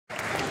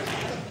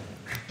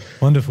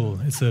Wonderful.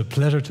 It's a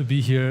pleasure to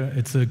be here.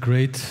 It's a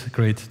great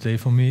day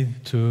for me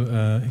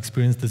to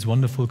experience these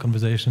wonderful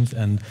conversations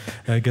and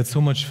get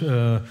so much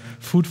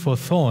food for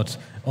thought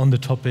on the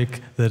topic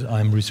that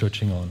I'm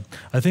researching on.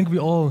 I think we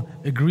all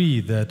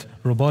agree that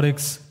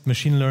robotics,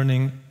 machine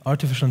learning,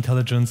 artificial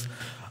intelligence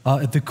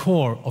are at the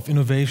core of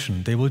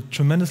innovation. They will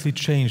tremendously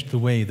change the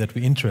way that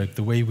we interact,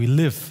 the way we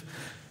live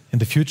in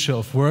the future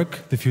of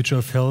work, the future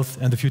of health,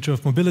 and the future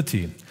of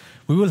mobility.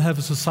 We will have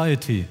a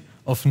society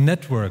of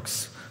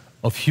networks,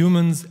 of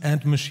humans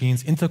and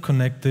machines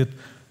interconnected,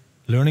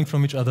 learning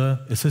from each other,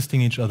 assisting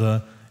each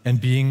other,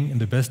 and being in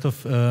the best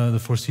of the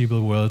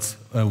foreseeable worlds,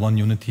 one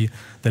unity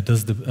that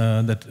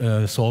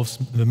solves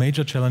the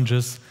major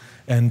challenges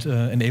and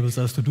enables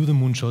us to do the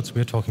moonshots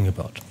we're talking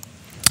about.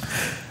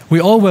 We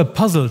all were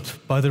puzzled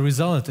by the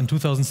result in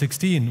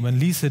 2016 when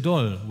Lee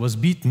Sedol was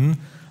beaten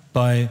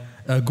by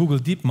Google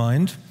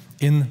DeepMind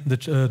in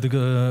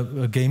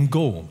the game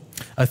Go.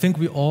 I think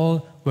we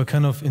all were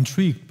kind of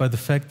intrigued by the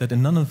fact that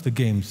in none of the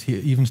games he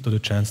even stood a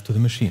chance to the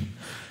machine.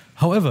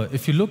 However,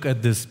 if you look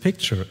at this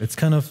picture, it's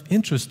kind of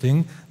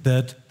interesting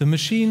that the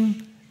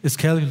machine is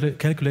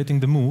calculating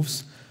the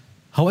moves.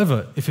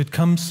 However, if it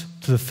comes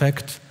to the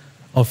fact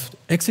of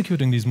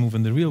executing these moves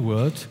in the real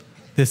world,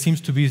 there seems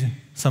to be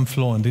some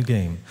flaw in the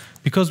game.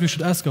 Because we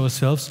should ask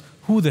ourselves,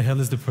 who the hell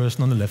is the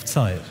person on the left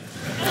side?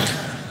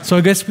 So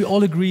I guess we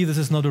all agree this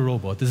is not a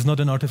robot, this is not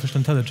an artificial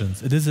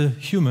intelligence. It is a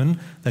human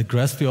that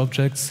grasps the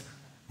objects,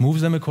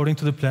 moves them according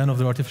to the plan of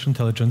the artificial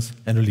intelligence,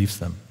 and relieves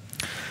them.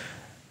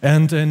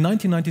 And in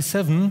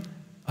 1997,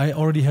 I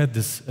already had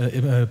this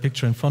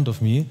picture in front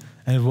of me,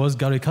 and it was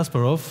Garry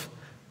Kasparov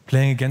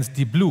playing against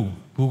Deep Blue.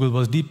 Google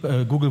was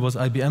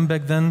IBM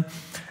back then,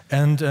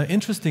 and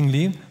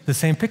interestingly, the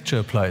same picture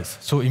applies.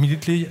 So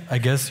immediately, I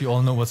guess you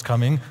all know what's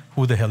coming.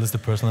 Who the hell is the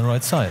person on the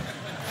right side?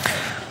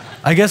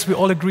 I guess we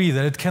all agree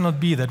that it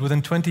cannot be that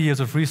within 20 years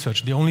of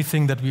research, the only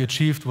thing that we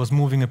achieved was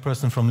moving a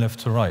person from left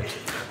to right.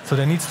 So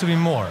there needs to be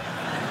more.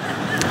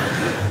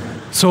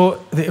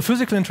 So the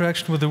physical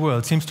interaction with the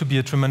world seems to be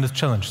a tremendous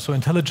challenge. So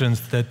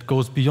intelligence that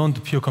goes beyond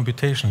the pure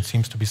computation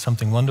seems to be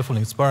something wonderful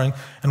and inspiring,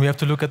 and we have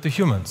to look at the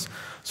humans.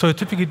 So I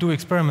typically do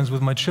experiments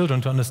with my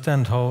children to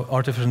understand how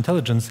artificial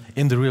intelligence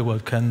in the real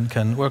world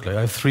can work. Like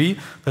I have 3,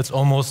 that's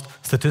almost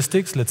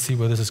statistics. Let's see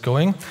where this is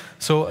going.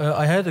 So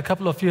I had a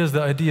couple of years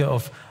the idea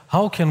of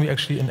how can we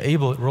actually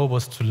enable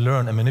robots to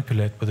learn and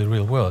manipulate with the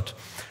real world?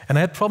 And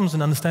I had problems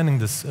in understanding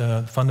this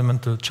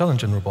fundamental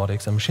challenge in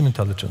robotics and machine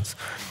intelligence.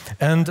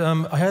 And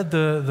I had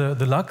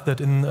the luck that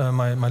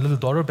my little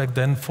daughter back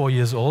then, 4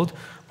 years old,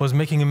 was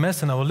making a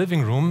mess in our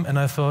living room, and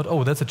I thought,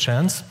 oh, that's a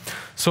chance.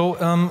 So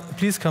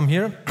please come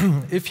here.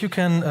 If you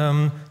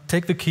can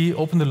take the key,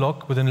 open the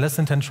lock, within less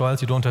than 10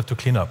 trials, you don't have to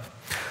clean up.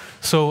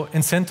 So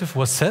incentive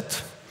was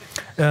set.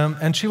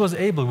 And she was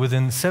able,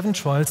 within 7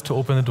 trials, to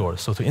open the door.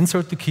 So to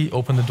insert the key,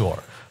 open the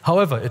door.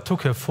 However, it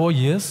took her 4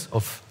 years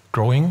of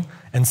growing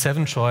and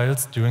 7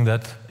 trials during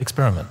that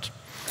experiment.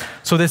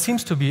 So there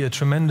seems to be a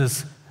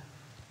tremendous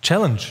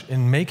challenge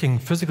in making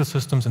physical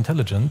systems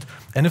intelligent.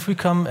 And if we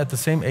come at the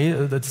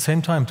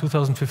same time,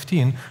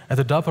 2015, at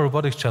the DARPA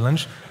Robotics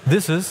Challenge,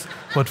 this is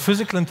what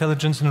physical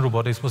intelligence in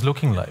robotics was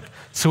looking like.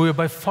 So we're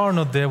by far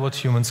not there what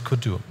humans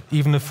could do,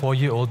 even a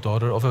 4-year-old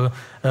daughter of a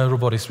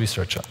robotics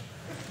researcher.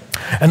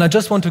 And I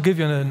just want to give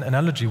you an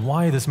analogy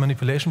why this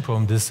manipulation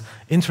problem, this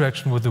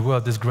interaction with the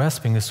world, this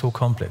grasping is so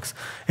complex.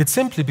 It's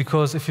simply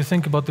because if you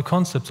think about the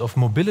concepts of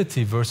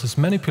mobility versus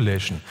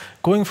manipulation,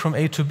 going from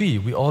A to B,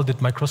 we all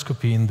did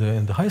microscopy in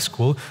the high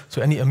school,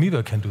 so any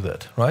amoeba can do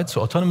that, right?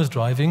 So autonomous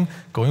driving,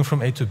 going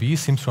from A to B,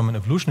 seems from an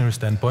evolutionary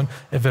standpoint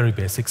a very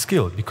basic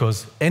skill,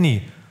 because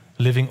any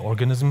living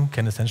organism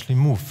can essentially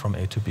move from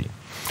A to B.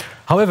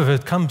 However, when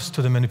it comes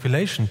to the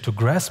manipulation, to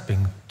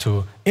grasping,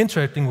 to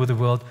interacting with the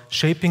world,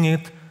 shaping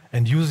it,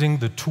 and using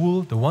the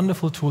tool, the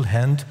wonderful tool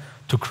hand,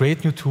 to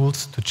create new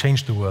tools to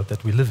change the world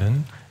that we live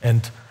in,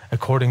 and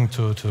according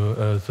to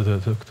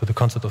the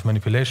concept of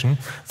manipulation,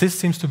 this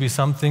seems to be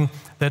something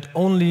that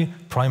only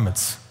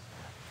primates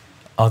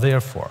are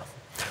there for.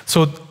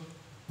 So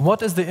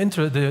what is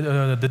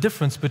the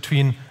difference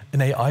between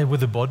an AI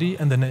with a body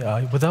and an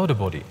AI without a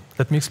body?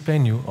 Let me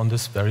explain you on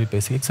this very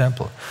basic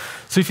example.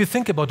 So if you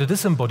think about a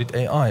disembodied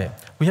AI,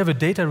 we have a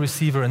data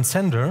receiver and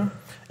sender,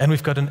 and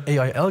we've got an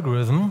AI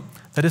algorithm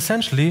that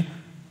essentially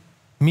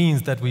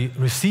means that we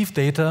receive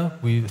data,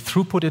 we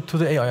throughput it to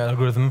the AI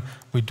algorithm,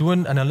 we do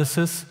an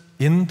analysis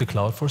in the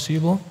cloud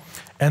foreseeable,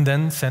 and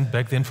then send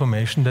back the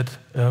information that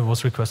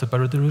was requested by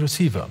the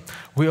receiver.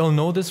 We all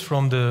know this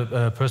from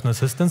the personal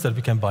assistants that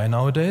we can buy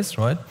nowadays,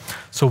 right?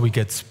 So we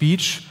get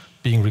speech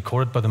being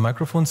recorded by the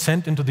microphone,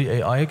 sent into the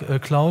AI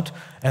cloud,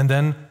 and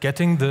then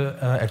getting the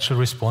actual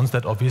response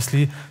that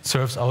obviously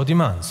serves our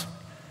demands.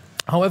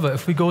 However,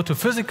 if we go to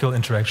physical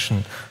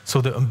interaction,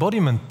 so the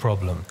embodiment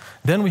problem,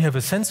 then we have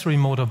a sensory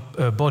motor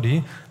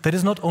body that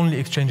is not only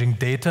exchanging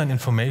data and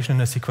information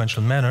in a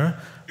sequential manner,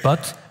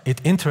 but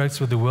it interacts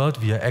with the world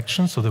via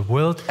action, so the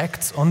world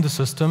acts on the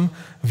system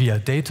via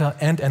data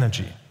and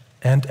energy.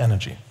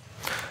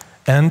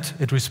 And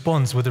it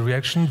responds with a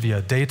reaction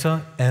via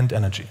data and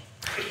energy.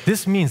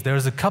 This means there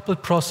is a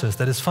coupled process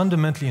that is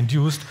fundamentally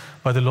induced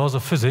by the laws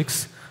of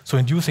physics, so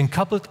inducing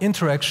coupled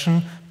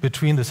interaction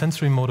between the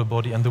sensory motor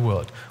body and the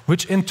world,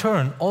 which in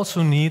turn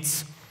also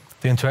needs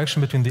the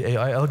interaction between the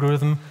AI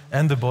algorithm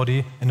and the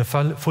body in a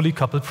fully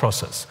coupled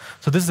process.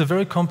 So this is a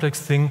very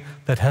complex thing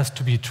that has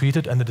to be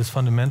treated, and it is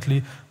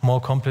fundamentally more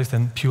complex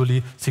than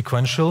purely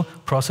sequential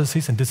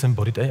processes and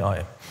disembodied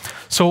AI.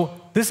 So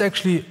this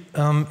actually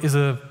is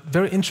a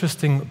very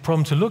interesting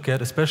problem to look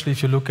at, especially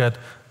if you look at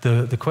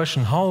the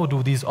question, how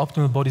do these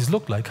optimal bodies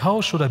look like? How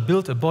should I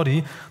build a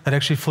body that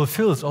actually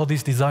fulfills all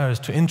these desires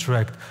to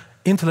interact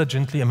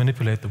intelligently and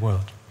manipulate the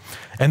world?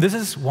 And this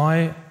is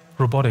why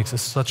robotics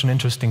is such an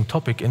interesting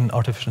topic in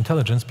artificial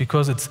intelligence,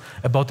 because it's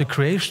about the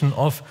creation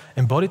of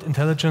embodied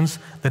intelligence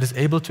that is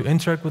able to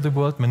interact with the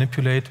world,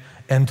 manipulate,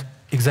 and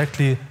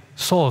exactly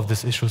solve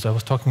these issues I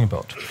was talking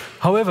about.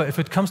 However, if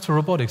it comes to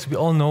robotics, we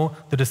all know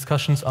the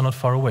discussions are not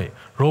far away.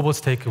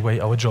 Robots take away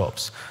our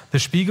jobs. The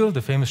Spiegel,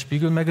 the famous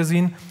Spiegel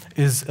magazine,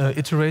 is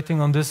iterating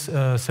on this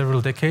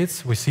several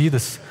decades. We see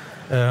this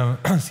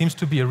seems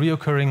to be a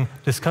reoccurring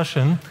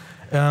discussion,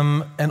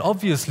 and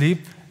obviously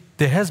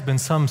there has been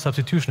some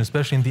substitution,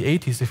 especially in the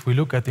 80s, if we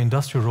look at the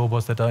industrial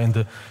robots that are in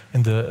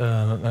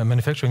the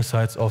manufacturing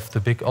sites of the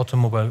big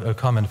automobile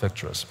car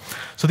manufacturers.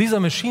 So these are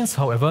machines,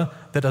 however,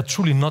 that are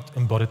truly not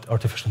embodied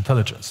artificial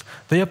intelligence.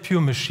 They are pure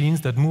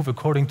machines that move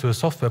according to a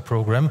software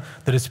program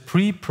that is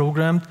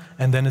pre-programmed,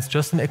 and then it's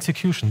just an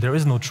execution. There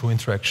is no true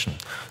interaction.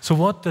 So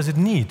what does it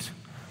need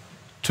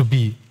to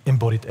be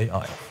embodied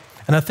AI?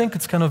 And I think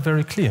it's kind of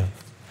very clear.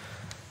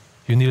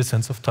 You need a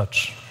sense of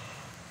touch.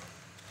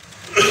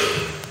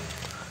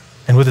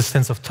 And with a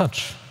sense of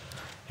touch,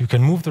 you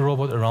can move the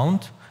robot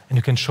around and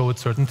you can show it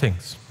certain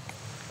things.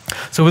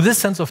 So with this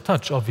sense of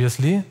touch,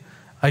 obviously,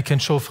 I can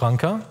show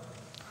Franka,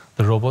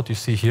 the robot you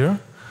see here,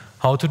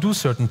 how to do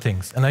certain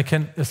things. And I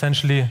can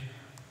essentially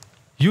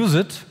use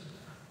it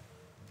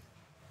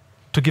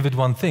to give it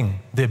one thing,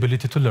 the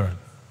ability to learn.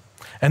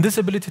 And this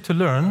ability to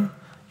learn,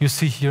 you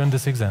see here in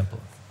this example.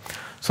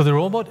 So the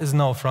robot is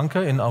now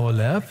Franka in our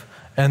lab,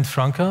 and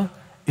Franka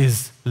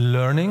is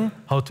learning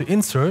how to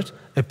insert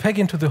a peg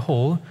into the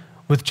hole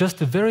with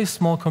just a very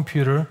small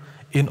computer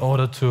in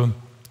order to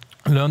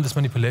learn this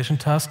manipulation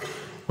task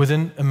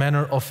within a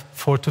manner of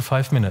 4 to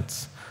 5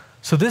 minutes.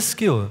 So this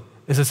skill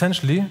is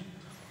essentially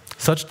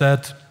such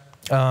that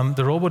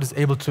the robot is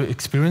able to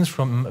experience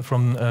from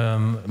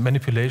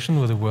manipulation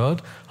with the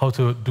world how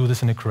to do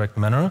this in a correct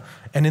manner.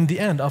 And in the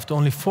end, after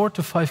only 4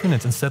 to 5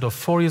 minutes, instead of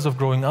 4 years of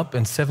growing up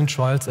and 7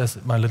 trials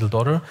as my little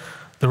daughter,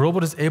 the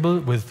robot is able,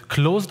 with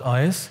closed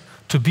eyes,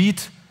 to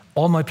beat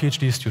all my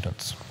PhD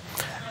students.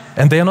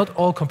 And they are not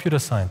all computer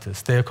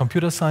scientists. They are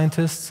computer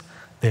scientists,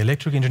 they are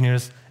electrical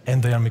engineers,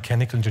 and they are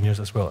mechanical engineers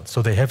as well.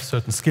 So they have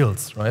certain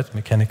skills, right?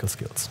 Mechanical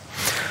skills.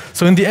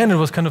 So in the end, it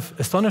was kind of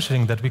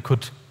astonishing that we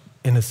could,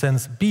 in a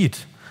sense,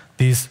 beat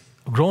these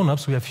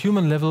grown-ups. We have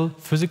human-level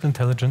physical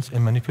intelligence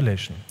in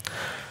manipulation.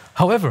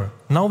 However,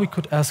 now we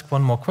could ask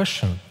one more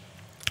question.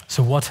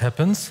 So what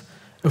happens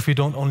if we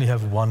don't only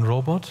have one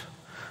robot,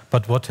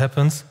 but what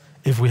happens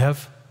if we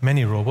have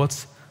many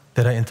robots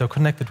that are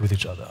interconnected with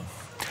each other?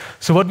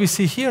 So what we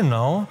see here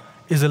now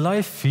is a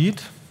live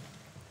feed .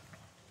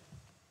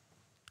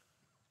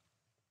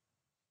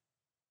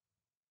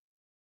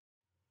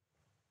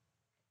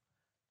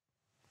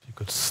 You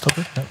could stop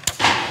it. Yeah.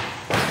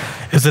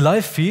 Is a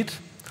live feed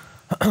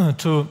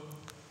to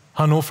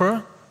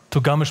Hanover, to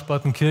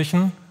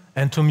Garmisch-Partenkirchen,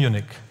 and to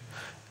Munich.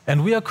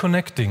 And we are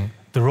connecting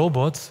the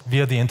robots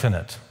via the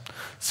internet.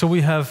 So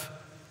we have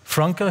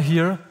Franka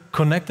here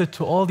connected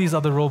to all these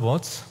other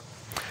robots,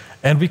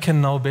 and we can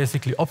now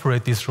basically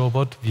operate this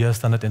robot via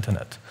standard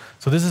internet.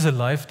 So this is a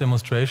live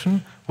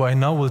demonstration where I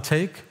now will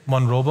take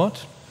one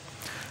robot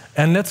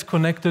and let's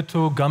connect it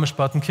to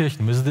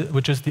Garmisch-Partenkirchen,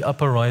 which is the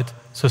upper right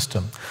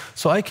system.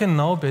 So I can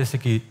now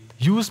basically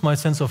use my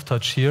sense of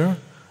touch here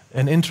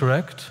and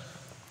interact,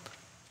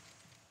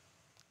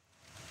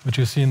 which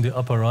you see in the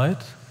upper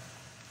right.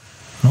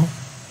 No?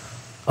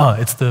 Ah,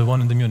 it's the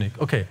one in the Munich.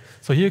 Okay,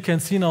 so here you can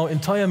see now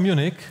entire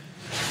Munich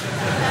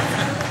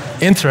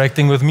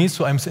interacting with me,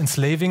 so I'm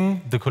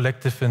enslaving the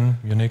collective in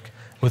Munich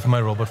with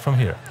my robot from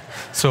here.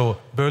 So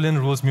Berlin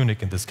rules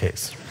Munich in this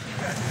case.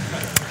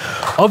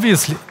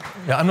 Obviously,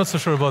 yeah, I'm not so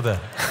sure about that.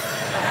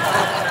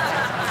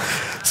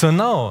 So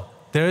now,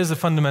 there is a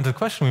fundamental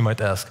question we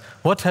might ask.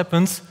 What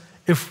happens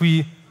if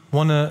we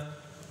want to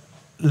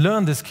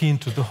learn this key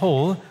into the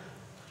whole,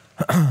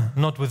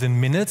 not within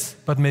minutes,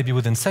 but maybe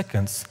within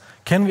seconds?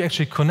 Can we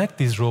actually connect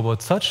these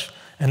robots such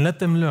and let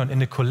them learn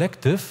in a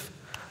collective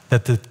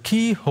that the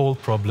keyhole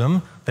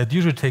problem that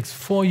usually takes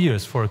 4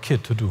 years for a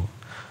kid to do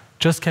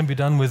just can be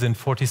done within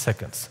 40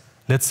 seconds.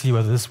 Let's see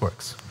whether this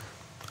works.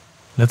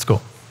 Let's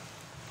go.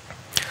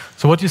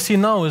 So what you see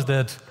now is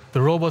that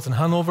the robots in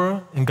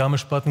Hanover, in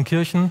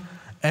Garmisch-Partenkirchen,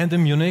 and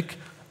in Munich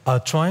are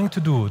trying to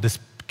do this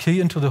key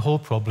into the whole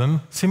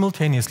problem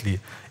simultaneously,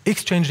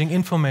 exchanging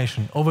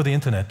information over the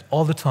internet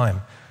all the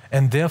time,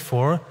 and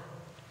therefore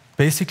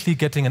basically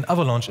getting an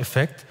avalanche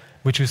effect,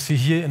 which you see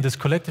here in this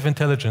collective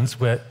intelligence,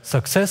 where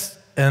success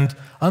and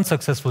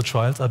unsuccessful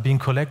trials are being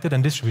collected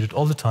and distributed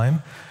all the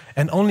time.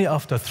 And only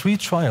after 3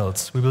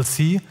 trials, we will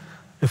see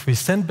if we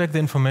send back the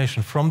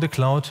information from the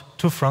cloud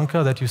to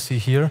Franka that you see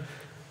here,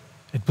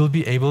 it will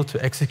be able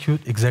to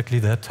execute exactly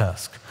that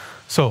task.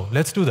 So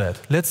let's do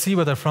that. Let's see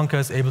whether Franka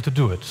is able to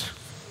do it.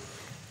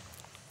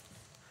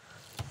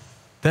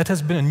 That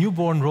has been a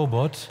newborn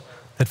robot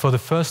that for the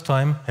first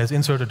time has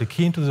inserted a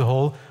key into the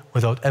hole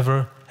without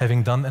ever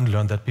having done and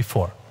learned that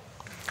before.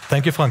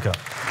 Thank you, Franka.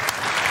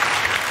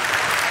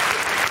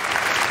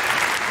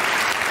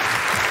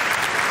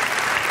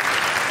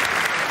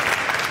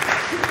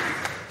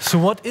 So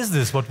what is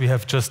this, what we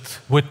have just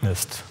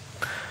witnessed?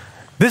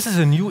 This is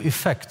a new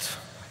effect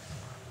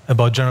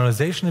about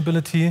generalization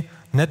ability,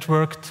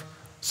 networked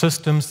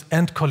systems,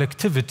 and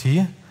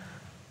collectivity,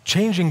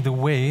 changing the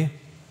way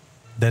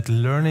that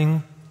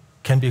learning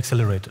can be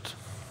accelerated.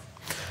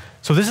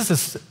 So this is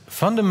a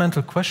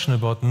fundamental question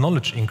about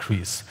knowledge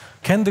increase.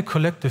 Can the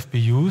collective be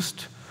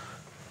used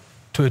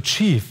to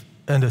achieve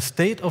a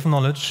state of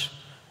knowledge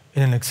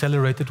in an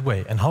accelerated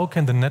way? And how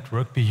can the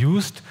network be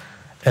used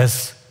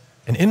as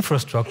an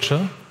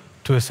infrastructure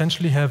to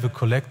essentially have a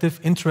collective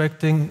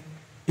interacting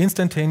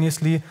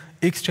instantaneously,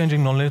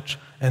 exchanging knowledge,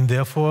 and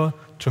therefore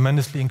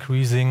tremendously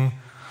increasing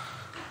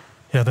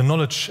the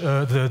knowledge,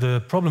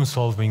 the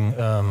problem-solving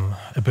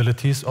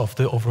abilities of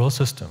the overall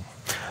system.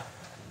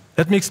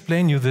 Let me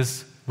explain you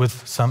this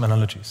with some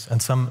analogies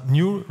and some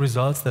new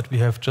results that we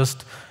have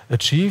just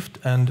achieved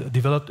and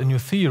developed a new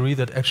theory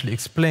that actually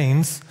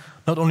explains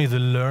not only the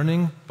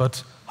learning,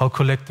 but how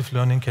collective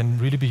learning can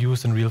really be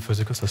used in real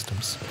physical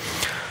systems.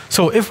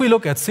 So if we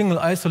look at single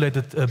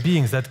isolated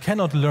beings that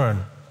cannot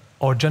learn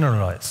or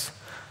generalize,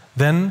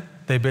 then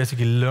they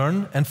basically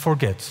learn and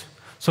forget.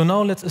 So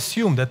now let's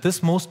assume that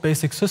this most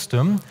basic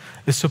system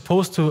is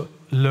supposed to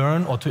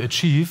learn or to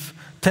achieve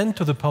 10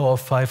 to the power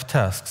of 5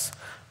 tasks,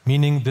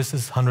 meaning this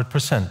is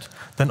 100%.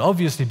 Then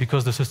obviously,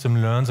 because the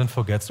system learns and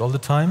forgets all the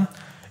time,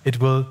 it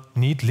will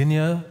need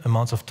linear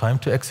amounts of time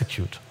to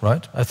execute,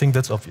 right? I think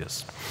that's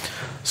obvious.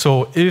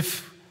 So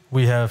if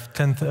we have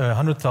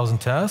 100,000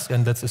 tasks,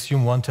 and let's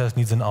assume one task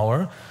needs an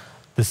hour,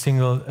 the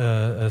single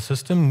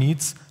system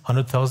needs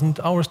 100,000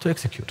 hours to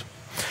execute.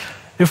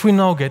 If we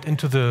now get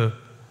into the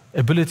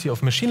ability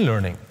of machine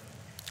learning,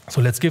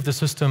 so let's give the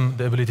system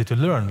the ability to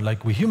learn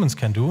like we humans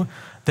can do,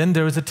 then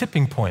there is a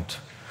tipping point.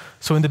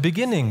 So in the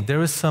beginning,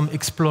 there is some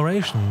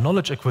exploration,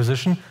 knowledge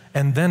acquisition,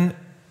 and then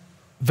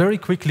very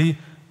quickly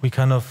we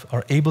kind of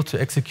are able to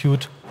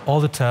execute all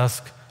the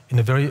tasks in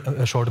a very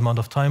short amount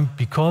of time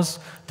because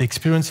the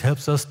experience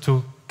helps us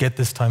to get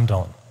this time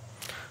down.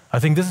 I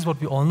think this is what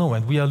we all know,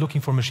 and we are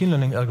looking for machine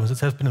learning algorithms. It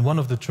has been one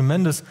of the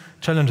tremendous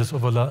challenges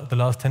over the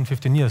last 10,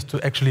 15 years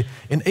to actually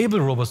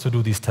enable robots to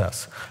do these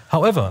tasks.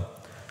 However,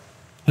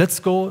 let's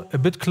go a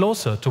bit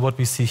closer to what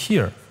we see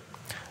here.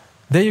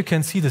 There you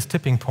can see this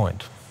tipping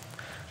point.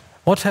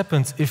 What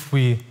happens if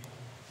we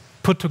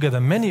put together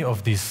many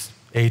of these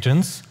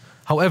agents,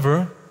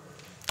 however,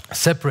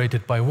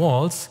 separated by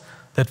walls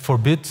that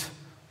forbid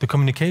the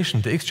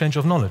communication, the exchange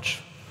of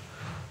knowledge?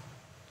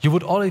 You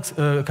would all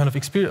kind of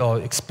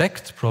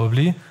expect,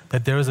 probably,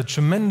 that there is a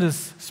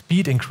tremendous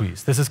speed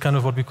increase. This is kind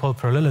of what we call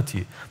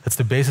parallelity. That's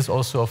the basis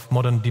also of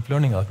modern deep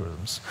learning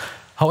algorithms.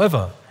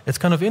 However, it's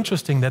kind of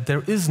interesting that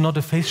there is not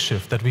a phase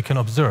shift that we can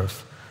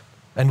observe.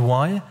 And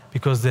why?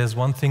 Because there's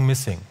one thing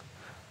missing.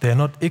 They're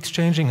not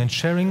exchanging and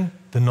sharing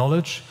the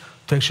knowledge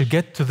to actually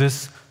get to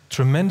this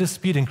tremendous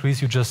speed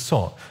increase you just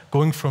saw,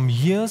 going from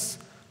years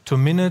to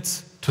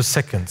minutes to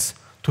seconds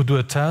to do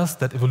a task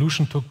that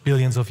evolution took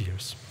billions of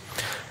years.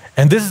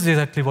 And this is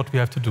exactly what we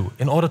have to do.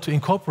 In order to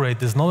incorporate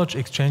this knowledge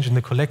exchange in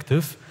the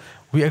collective,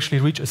 we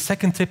actually reach a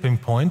second tipping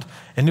point.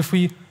 And if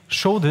we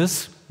show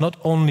this not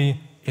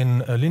only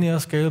in a linear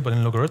scale, but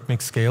in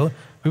logarithmic scale,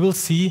 we will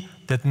see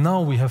that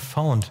now we have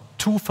found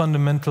 2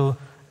 fundamental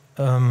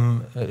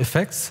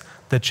effects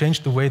that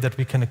change the way that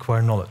we can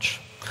acquire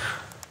knowledge.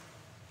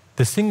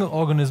 The single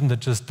organism that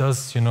just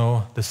does,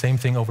 the same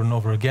thing over and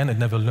over again, it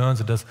never learns,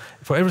 it does,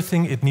 for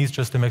everything it needs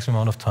just the maximum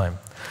amount of time.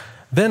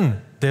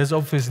 Then there's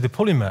obviously the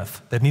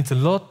polymath that needs a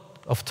lot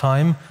of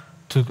time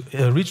to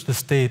reach the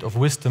state of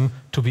wisdom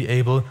to be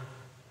able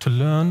to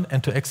learn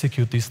and to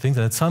execute these things,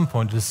 and at some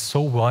point it is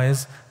so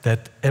wise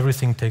that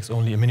everything takes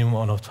only a minimum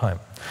amount of time.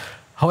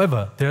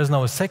 However, there is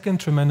now a second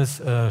tremendous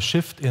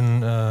shift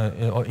in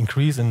or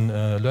increase in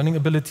learning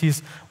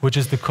abilities, which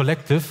is the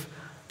collective,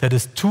 that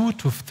is 2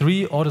 to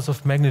 3 orders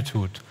of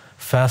magnitude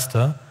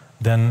faster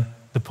than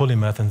the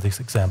polymath in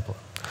this example.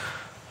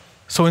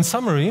 So in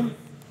summary,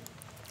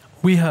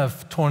 we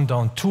have torn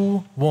down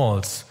 2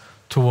 walls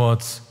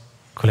towards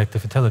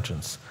collective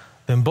intelligence.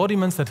 The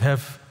embodiments that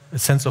have a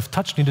sense of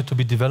touch needed to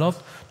be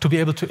developed to be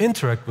able to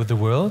interact with the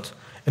world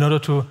in order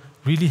to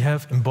really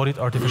have embodied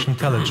artificial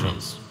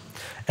intelligence.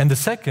 And the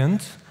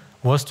second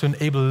was to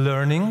enable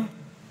learning,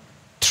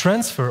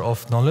 transfer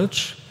of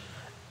knowledge,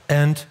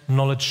 and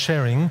knowledge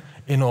sharing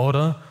in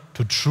order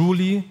to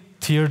truly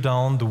tear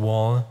down the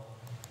wall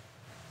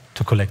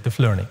to collective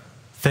learning.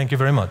 Thank you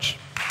very much.